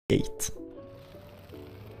8.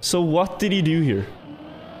 So what did he do here?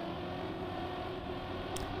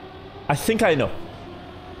 I think I know.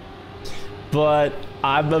 But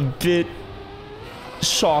I'm a bit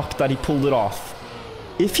shocked that he pulled it off.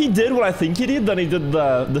 If he did what I think he did, then he did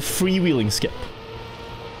the freewheeling skip.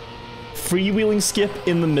 Freewheeling skip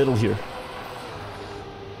in the middle here.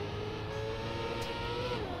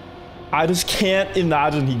 I just can't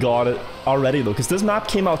imagine he got it already though, because this map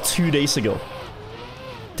came out 2 days ago.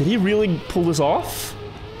 Did he really pull this off?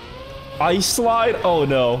 Ice slide? Oh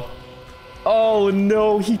no. Oh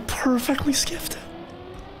no, he perfectly skipped it.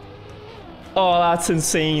 Oh, that's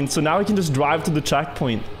insane. So now he can just drive to the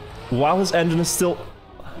checkpoint while his engine is still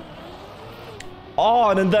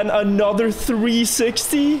on, and then another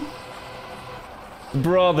 360?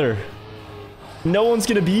 Brother, no one's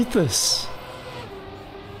gonna beat this.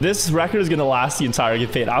 This record is gonna last the entire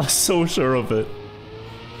campaign. I was so sure of it.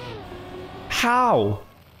 How?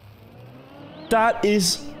 That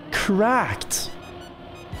is cracked.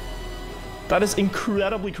 That is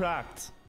incredibly cracked.